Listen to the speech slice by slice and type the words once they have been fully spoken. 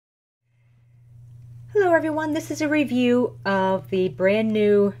Hello everyone, this is a review of the brand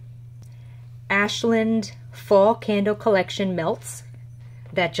new Ashland Fall Candle Collection melts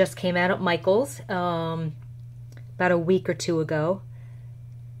that just came out at Michael's about a week or two ago.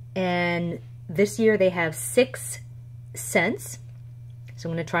 And this year they have 6 scents, so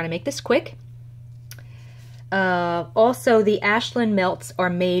I'm going to try to make this quick. Also, the Ashland melts are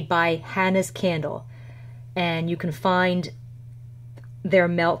made by Hannah's Candle, and you can find their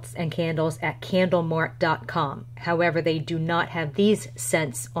melts and candles at candlemart.com. However, they do not have these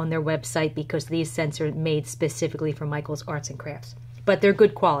scents on their website because these scents are made specifically for Michael's Arts and Crafts. But they're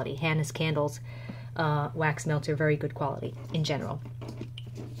good quality. Hannah's Candles wax melts are very good quality in general.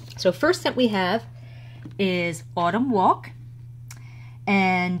 So first scent we have is Autumn Walk.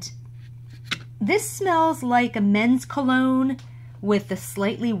 And this smells like a men's cologne with a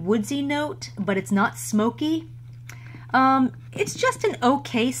slightly woodsy note, but it's not smoky. It's just an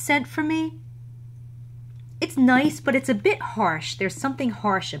okay scent for me. It's nice, but it's a bit harsh. There's something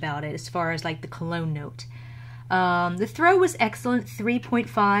harsh about it as far as like the cologne note. The throw was excellent,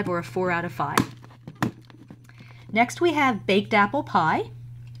 3.5 or a 4 out of 5. Next we have Baked Apple Pie.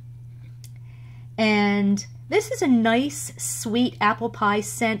 And this is a nice, sweet apple pie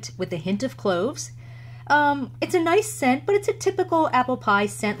scent with a hint of cloves. It's a nice scent, but it's a typical apple pie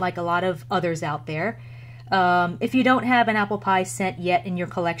scent like a lot of others out there. If you don't have an apple pie scent yet in your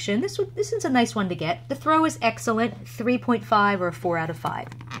collection, this is a nice one to get. The throw is excellent, 3.5 or a 4 out of 5.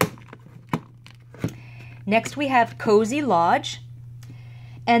 Next we have Cozy Lodge.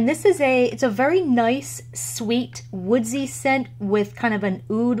 And this is it's a very nice, sweet, woodsy scent with kind of an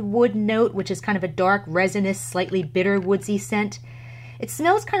oud wood note, which is kind of a dark, resinous, slightly bitter woodsy scent. It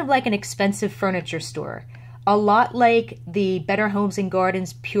smells kind of like an expensive furniture store, a lot like the Better Homes and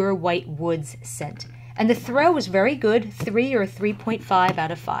Gardens Pure White Woods scent. And the throw is very good, 3 or 3.5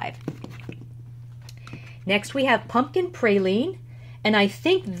 out of 5. Next we have Pumpkin Praline, and I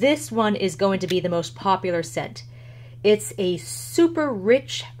think this one is going to be the most popular scent. It's a super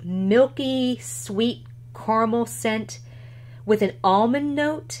rich, milky, sweet caramel scent with an almond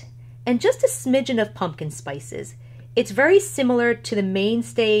note and just a smidgen of pumpkin spices. It's very similar to the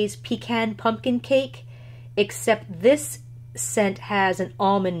Mainstays Pecan Pumpkin Cake, except this scent has an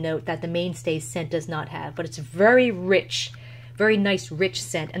almond note that the Mainstays scent does not have, but it's very rich, very nice rich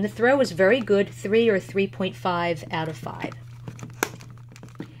scent. And the throw is very good, 3 or 3.5 out of 5.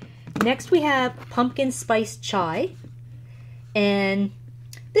 Next we have Pumpkin Spice Chai. And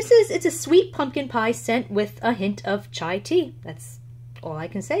it's a sweet pumpkin pie scent with a hint of chai tea. That's all I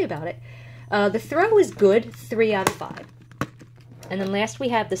can say about it. The throw is good, 3 out of 5. And then last we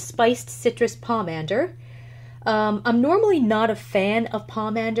have the Spiced Citrus Pomander. I'm normally not a fan of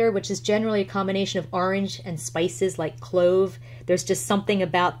pomander, which is generally a combination of orange and spices like clove. There's just something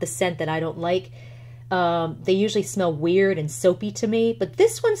about the scent that I don't like. They usually smell weird and soapy to me, but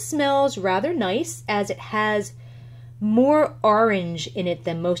this one smells rather nice as it has more orange in it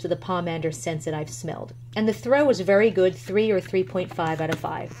than most of the pomander scents that I've smelled. And the throw is very good, 3 or 3.5 out of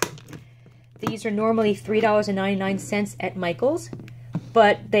 5. These are normally $3.99 at Michael's,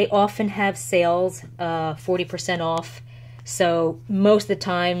 but they often have sales, 40% off, so most of the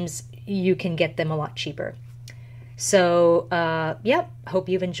times you can get them a lot cheaper. So, yeah, hope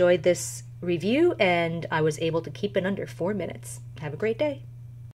you've enjoyed this review, and I was able to keep it under 4 minutes. Have a great day.